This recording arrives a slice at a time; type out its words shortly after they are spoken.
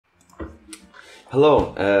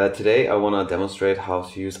Hello, today I want to demonstrate how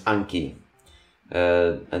to use Anki.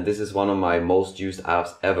 And this is one of my most used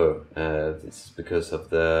apps ever. This is because of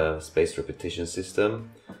the spaced repetition system,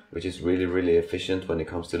 which is really efficient when it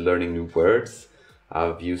comes to learning new words.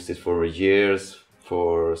 I've used it for years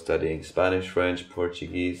for studying Spanish, French,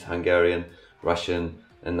 Portuguese, Hungarian, Russian,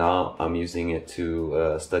 and now I'm using it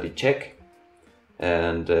to study Czech.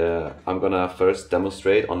 And I'm gonna first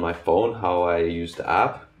demonstrate on my phone how I use the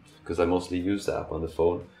app, because I mostly use the app on the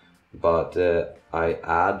phone, but I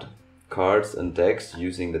add cards and decks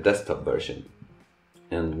using the desktop version,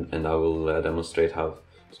 and I will demonstrate how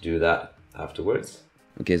to do that afterwards.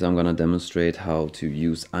 Okay, so I'm gonna demonstrate how to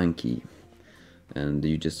use Anki, and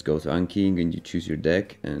you just go to Anki and you choose your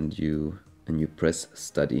deck and you press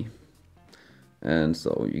study. And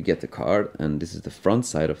so you get the card, and this is the front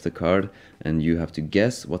side of the card, and you have to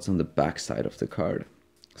guess what's on the back side of the card.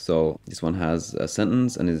 So this one has a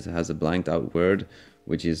sentence and it has a blanked out word,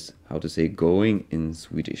 which is how to say going in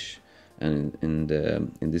Swedish. And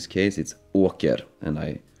in this case it's åker, and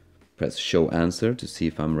I press show answer to see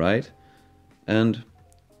if I'm right, and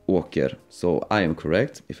åker. So I am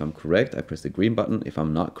correct. If I'm correct, I press the green button. If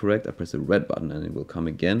I'm not correct, I press the red button, and it will come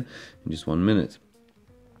again in just 1 minute.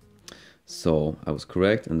 So I was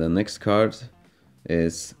correct, and the next card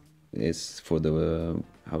is for the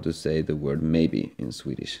how to say the word maybe in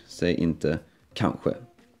Swedish. Säg inte kanske.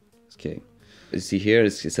 Okay. You see here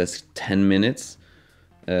it says 10 minutes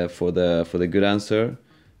for the good answer,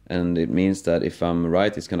 and it means that if I'm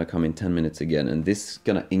right, it's gonna come in 10 minutes again, and this is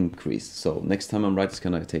gonna increase. So next time I'm right, it's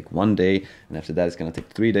gonna take 1 day, and after that it's gonna take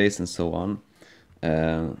 3 days, and so on.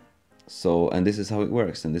 And this is how it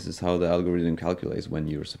works, and this is how the algorithm calculates when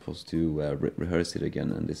you're supposed to rehearse it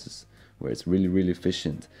again, and this is where it's really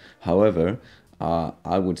efficient. However,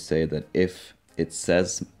 I would say that if it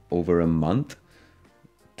says over a month,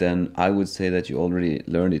 then I would say that you already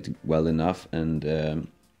learned it well enough, and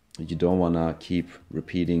you don't want to keep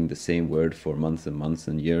repeating the same word for months and months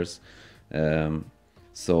and years.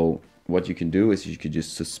 So what you can do is you could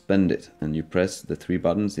just suspend it, and you press the 3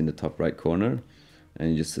 buttons in the top right corner, and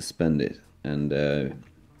you just suspend it, and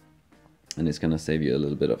it's gonna save you a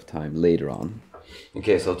little bit of time later on.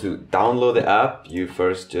 Okay, so to download the app, you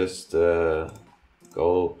first just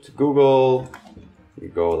go to Google, you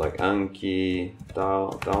go like Anki,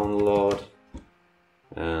 download,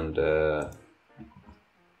 and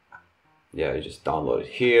yeah, you just download it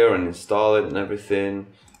here and install it and everything,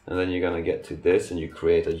 and then you're gonna get to this, and you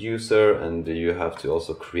create a user, and you have to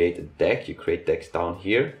also create a deck. You create decks down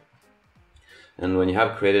here. And when you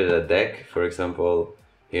have created a deck, for example,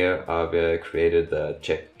 here I've created the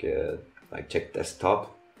Czech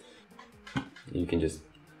desktop. You can just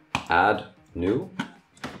add new,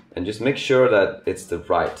 and just make sure that it's the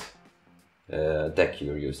right deck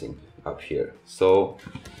you're using up here. So,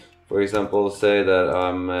 for example, say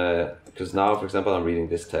that because now, for example, I'm reading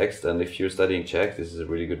this text, and if you're studying Czech, this is a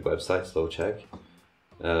really good website, Slow Czech.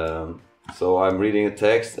 So I'm reading a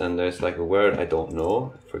text, and there's like a word I don't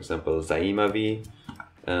know, for example, zajímavý,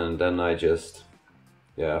 and then I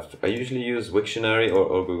usually use Wiktionary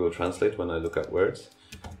or Google Translate when I look at words.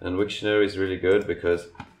 And Wiktionary is really good because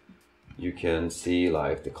you can see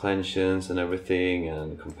like declensions and everything,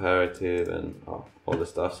 and comparative, and all the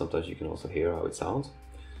stuff. Sometimes you can also hear how it sounds.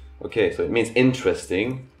 Okay, so it means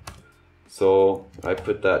interesting. So I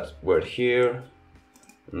put that word here,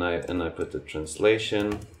 and I put the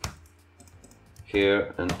translation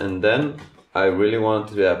here, and then I really want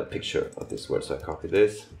to have a picture of this word, so I copy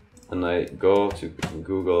this, and I go to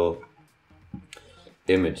Google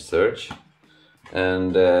image search,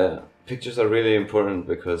 and pictures are really important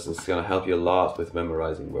because it's going to help you a lot with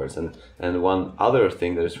memorizing words. And one other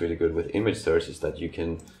thing that is really good with image search is that you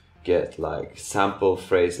can get like sample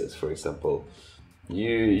phrases. For example,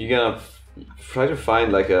 you're gonna try to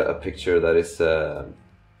find like a picture that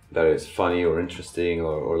is funny or interesting,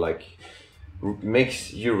 or like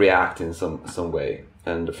makes you react in some way.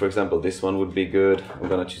 And for example, this one would be good. I'm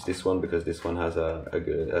gonna choose this one because this one has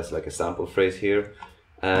has like a sample phrase here,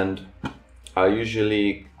 and I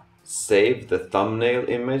usually save the thumbnail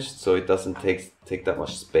image so it doesn't take that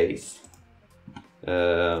much space,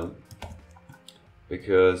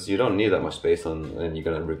 because you don't need that much space and you're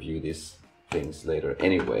gonna review these things later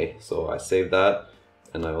anyway. So I save that,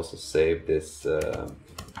 and I also save this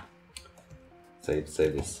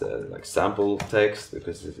save this like sample text,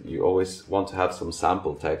 because you always want to have some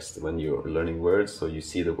sample text when you're learning words, so you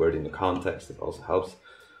see the word in the context. It also helps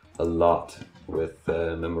a lot with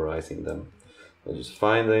memorizing them. I just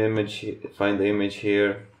find the image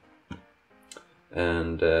here,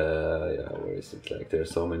 and yeah, where is it? Like, there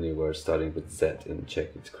are so many words starting with Z in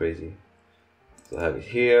Czech, it's crazy. So I have it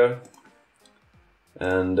here,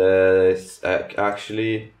 and it's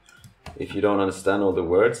actually, if you don't understand all the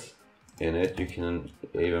words in it, you can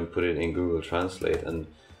even put it in Google Translate, and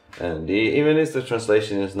even if the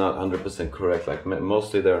translation is not 100% correct, like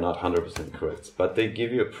mostly they're not 100% correct, but they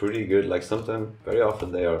give you a pretty good, like sometimes, very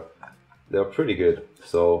often they are pretty good.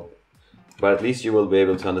 So, but at least you will be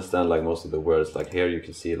able to understand like most of the words. Like here you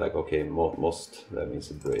can see like, okay, most, that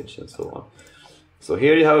means a bridge and so on. So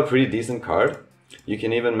here you have a pretty decent card. You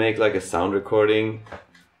can even make like a sound recording.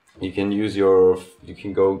 You can use you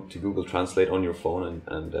can go to Google Translate on your phone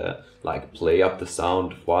and like play up the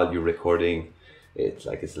sound while you're recording. It's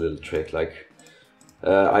like, it's a little trick. Like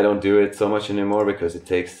I don't do it so much anymore because it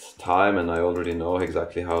takes time, and I already know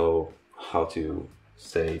exactly how to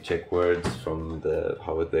say check words from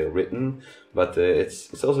how they're written. But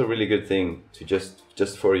it's also a really good thing to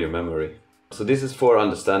just for your memory. So this is for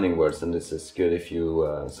understanding words, and this is good if you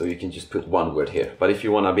so you can just put one word here. But if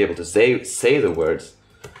you want to be able to say the words,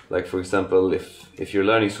 like for example, if you're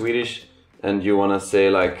learning Swedish and you want to say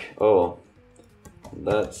like, oh,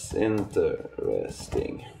 that's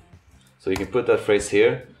interesting. So you can put that phrase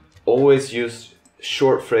here. Always use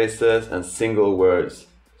short phrases and single words.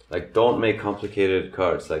 Like, don't make complicated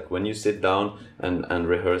cards. Like when you sit down and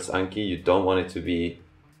rehearse Anki, you don't want it to be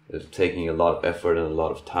taking a lot of effort and a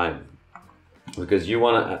lot of time. Because you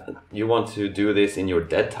want to do this in your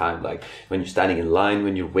dead time, like when you're standing in line,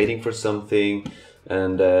 when you're waiting for something,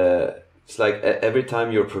 and it's like every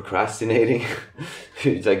time you're procrastinating,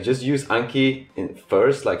 it's like just use Anki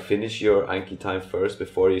first, like finish your Anki time first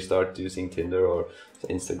before you start using Tinder or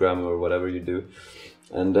Instagram or whatever you do.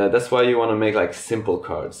 And that's why you want to make like simple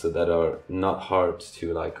cards so that are not hard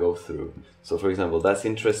to like go through. So for example, that's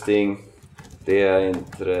interesting, det är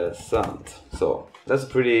intressant. So that's a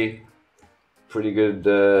pretty good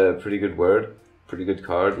word, pretty good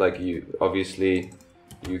card. Like you obviously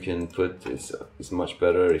you can put it's much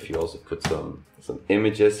better if you also put some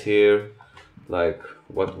images here, like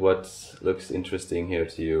what looks interesting here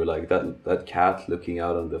to you, like that cat looking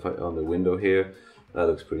out on the window here, that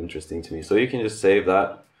looks pretty interesting to me. So you can just save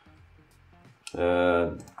that,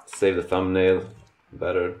 save the thumbnail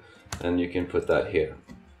better, and you can put that here,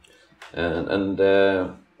 and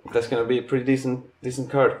that's gonna be a pretty decent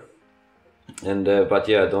card. And but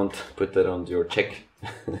yeah, don't put that on your check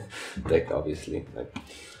deck, obviously. Like,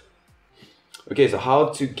 okay, so how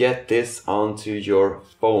to get this onto your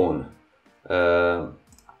phone? So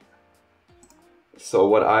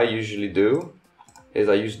what I usually do is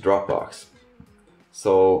I use Dropbox.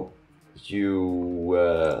 So you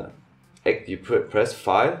press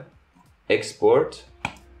File, Export,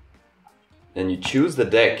 and you choose the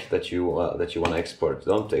deck that you want to export.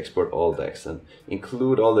 Don't export all decks, and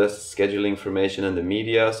include all the scheduling information and the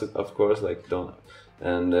media, so of course, like don't,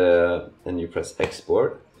 and you press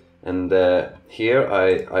export, and here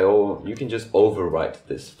you can just overwrite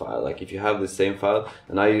this file. Like if you have the same file,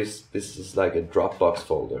 and this is like a Dropbox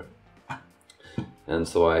folder, and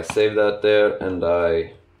so I save that there and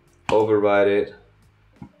I overwrite it.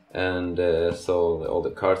 And so all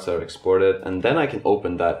the cards are exported, and then I can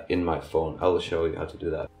open that in my phone. I will show you how to do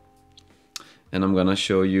that. And I'm gonna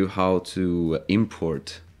show you how to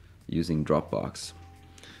import using Dropbox.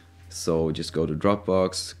 So just go to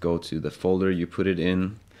Dropbox, go to the folder you put it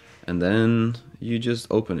in, and then you just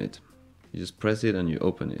open it. You just press it and you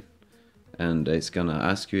open it. And it's gonna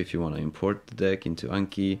ask you if you want to import the deck into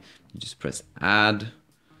Anki. You just press add,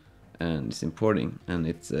 and it's importing, and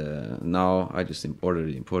it's now I just imported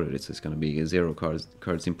it, so it's gonna be 0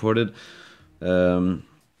 cards imported,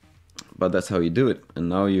 but that's how you do it. And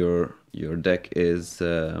now your deck is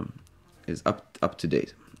up to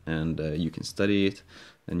date, and you can study it.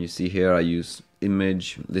 And you see here I use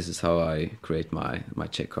image. This is how I create my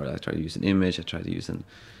check card. I try to use an image, I try to use a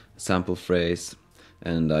sample phrase,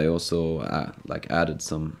 and I also like added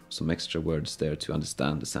some extra words there to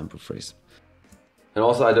understand the sample phrase. And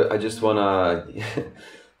also I just want to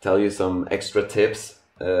tell you some extra tips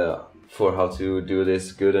for how to do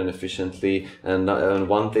this good and efficiently. And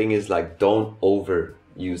one thing is, like, don't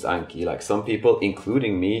overuse Anki. Like some people,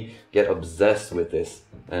 including me, get obsessed with this.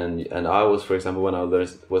 And I was, for example, when I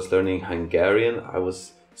was learning Hungarian, I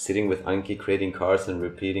was sitting with Anki creating cards and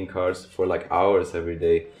repeating cards for like hours every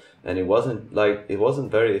day. And it wasn't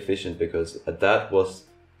very efficient, because that was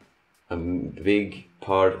a big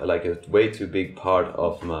part, like a way too big part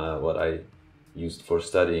of what I used for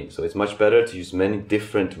studying. So it's much better to use many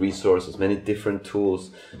different resources, many different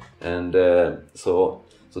tools, and so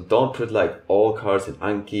don't put like all cards in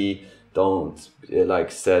Anki. Don't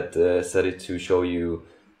like set it to show you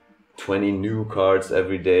 20 new cards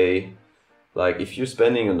every day. like if you're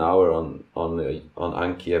spending an hour on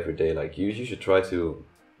Anki every day, like you should try to,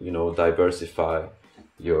 you know, diversify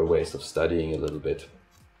your ways of studying a little bit.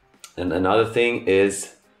 And another thing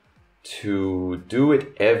is to do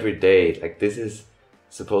it every day. Like this is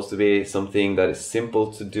supposed to be something that is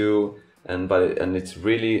simple to do, and it's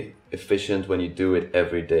really efficient when you do it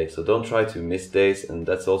every day. So don't try to miss days, and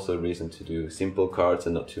that's also a reason to do simple cards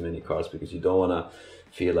and not too many cards, because you don't want to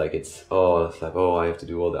feel like it's like, oh, I have to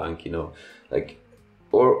do all the Anki. No, like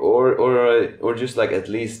or just like at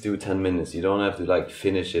least do 10 minutes. You don't have to like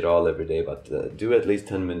finish it all every day, but do at least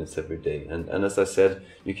 10 minutes every day. And as I said,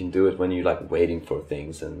 you can do it when you're like waiting for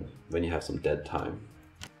things and when you have some dead time.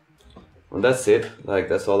 And that's it. Like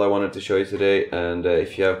that's all I wanted to show you today. And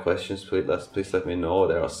if you have questions, please let me know.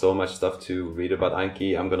 There are so much stuff to read about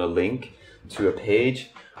Anki. I'm gonna link to a page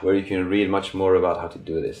where you can read much more about how to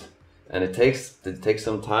do this. And it takes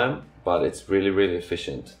some time, but it's really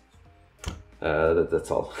efficient.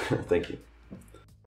 That's all. Thank you.